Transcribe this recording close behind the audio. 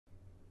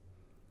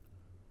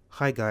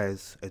Hi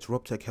guys, it's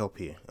RobTechHelp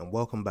here and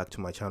welcome back to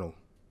my channel.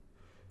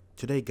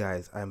 Today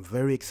guys, I am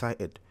very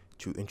excited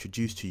to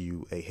introduce to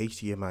you a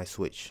HDMI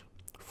switch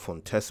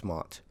from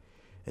Tesmart,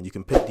 and you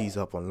can pick these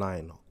up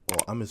online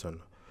or Amazon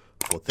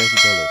for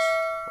 $30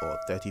 or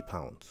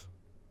 £30.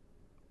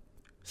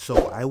 So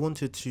I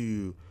wanted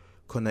to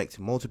connect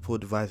multiple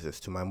devices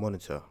to my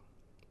monitor,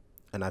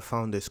 and I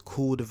found this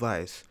cool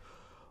device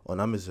on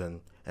Amazon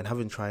and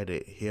haven't tried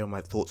it. Here are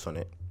my thoughts on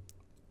it,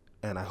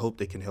 and I hope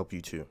they can help you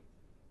too.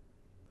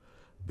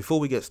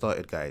 Before we get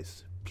started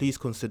guys, please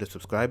consider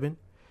subscribing,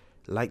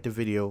 like the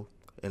video,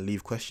 and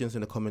leave questions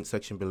in the comment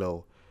section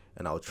below,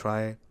 and I'll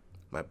try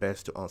my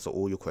best to answer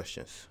all your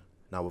questions.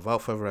 Now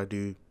without further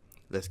ado,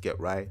 let's get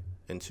right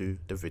into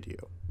the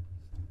video.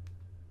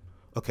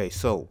 Okay,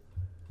 so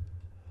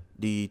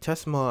the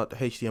Tesmart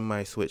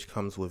HDMI switch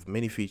comes with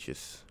many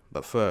features,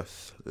 but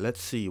first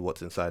let's see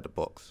what's inside the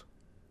box.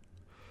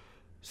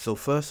 So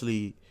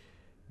firstly,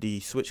 the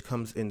switch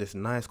comes in this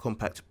nice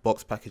compact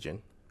box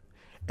packaging,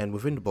 and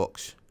within the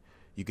box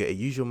you get a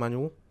user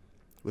manual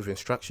with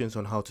instructions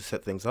on how to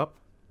set things up.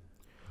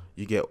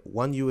 You get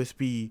one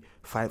USB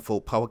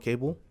 5-volt power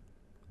cable,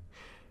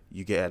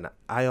 you get an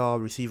IR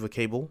receiver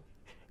cable,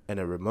 and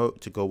a remote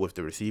to go with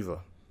the receiver,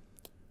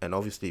 and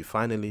obviously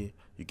finally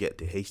you get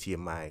the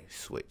HDMI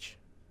switch.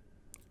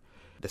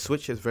 The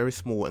switch is very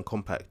small and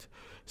compact,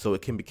 so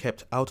it can be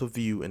kept out of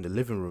view in the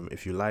living room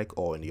if you like,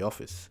 or in the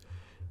office.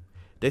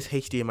 This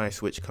HDMI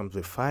switch comes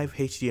with 5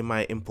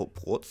 HDMI input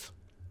ports,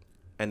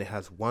 and it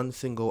has one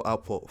single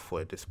output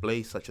for a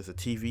display such as a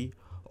TV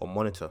or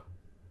monitor.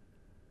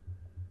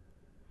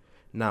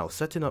 Now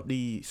setting up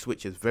the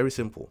switch is very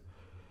simple.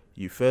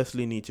 You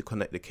firstly need to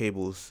connect the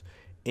cables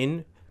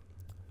in.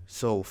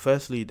 So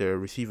firstly the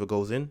receiver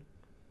goes in,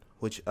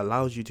 which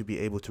allows you to be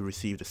able to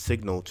receive the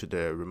signal to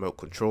the remote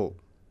control.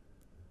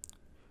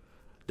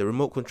 The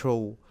remote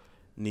control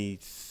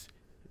needs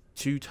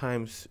 2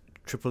 times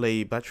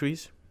AAA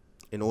batteries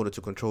in order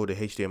to control the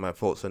HDMI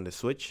ports on the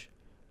switch.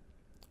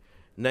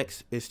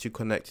 Next is to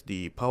connect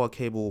the power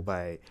cable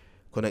by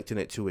connecting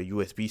it to a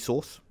USB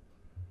source.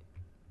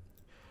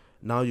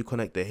 Now you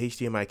connect the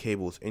HDMI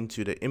cables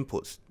into the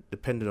inputs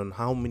depending on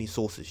how many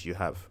sources you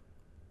have.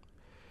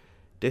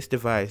 This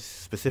device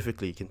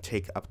specifically can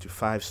take up to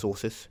 5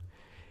 sources,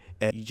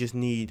 and you just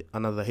need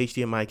another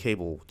HDMI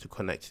cable to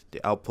connect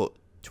the output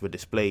to a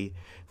display,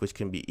 which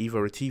can be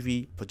either a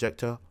TV,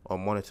 projector, or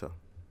monitor.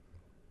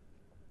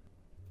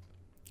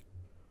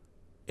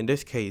 In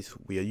this case,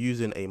 we are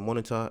using a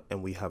monitor,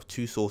 and we have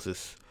 2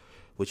 sources,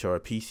 which are a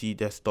PC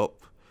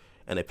desktop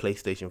and a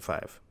PlayStation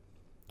 5.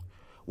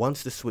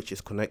 Once the switch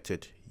is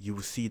connected, you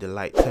will see the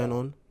light turn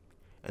on,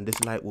 and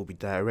this light will be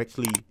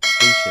directly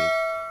stationed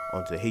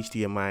onto the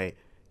HDMI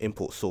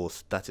input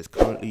source that is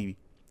currently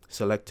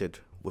selected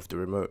with the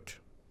remote.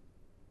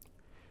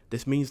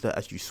 This means that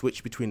as you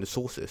switch between the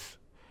sources,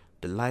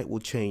 the light will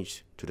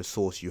change to the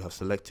source you have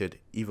selected,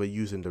 either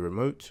using the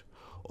remote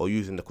or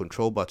using the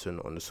control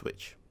button on the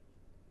switch.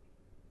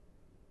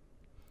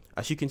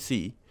 As you can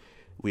see,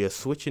 we are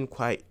switching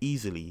quite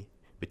easily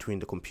between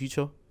the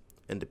computer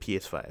and the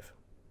PS5.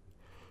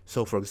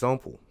 So for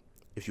example,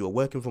 if you are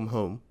working from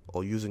home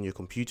or using your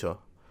computer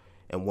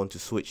and want to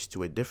switch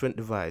to a different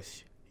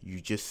device,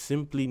 you just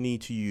simply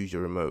need to use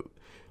your remote,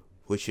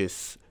 which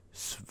is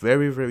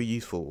very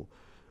useful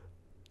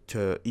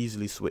to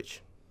easily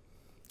switch.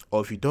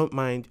 Or if you don't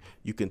mind,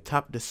 you can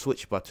tap the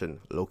switch button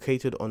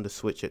located on the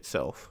switch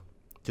itself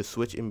to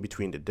switch in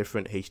between the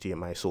different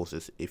HDMI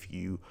sources if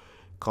you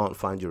can't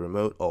find your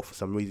remote, or for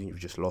some reason you've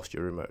just lost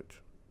your remote.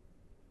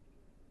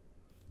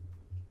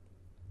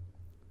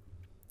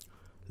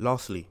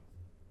 Lastly,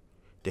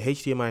 the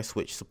HDMI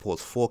switch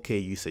supports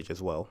 4K usage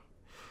as well,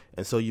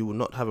 and so you will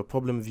not have a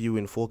problem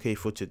viewing 4K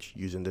footage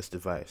using this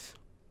device.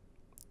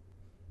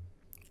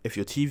 If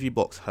your TV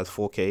box has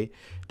 4K,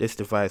 this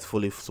device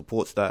fully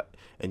supports that,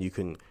 and you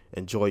can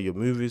enjoy your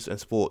movies and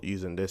sport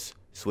using this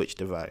switch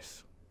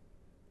device.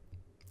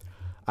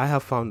 I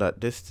have found that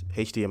this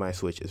HDMI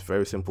switch is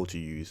very simple to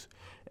use,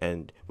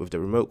 and with the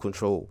remote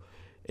control,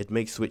 it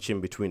makes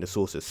switching between the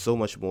sources so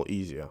much more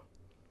easier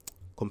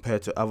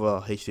compared to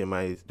other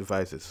HDMI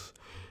devices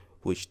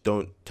which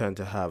don't tend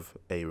to have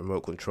a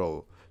remote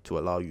control to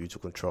allow you to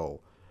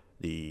control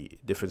the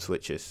different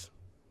switches.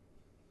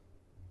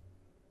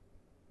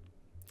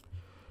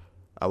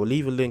 I will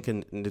leave a link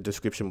in the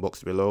description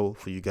box below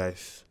for you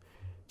guys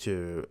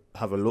to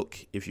have a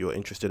look if you're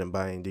interested in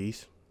buying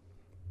these.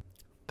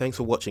 Thanks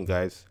for watching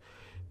guys.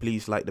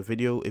 Please like the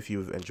video if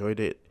you've enjoyed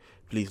it.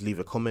 Please leave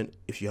a comment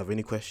if you have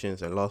any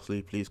questions, and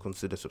lastly, please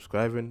consider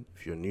subscribing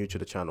if you're new to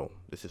the channel.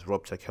 This is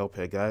RobTechHelp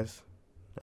here guys.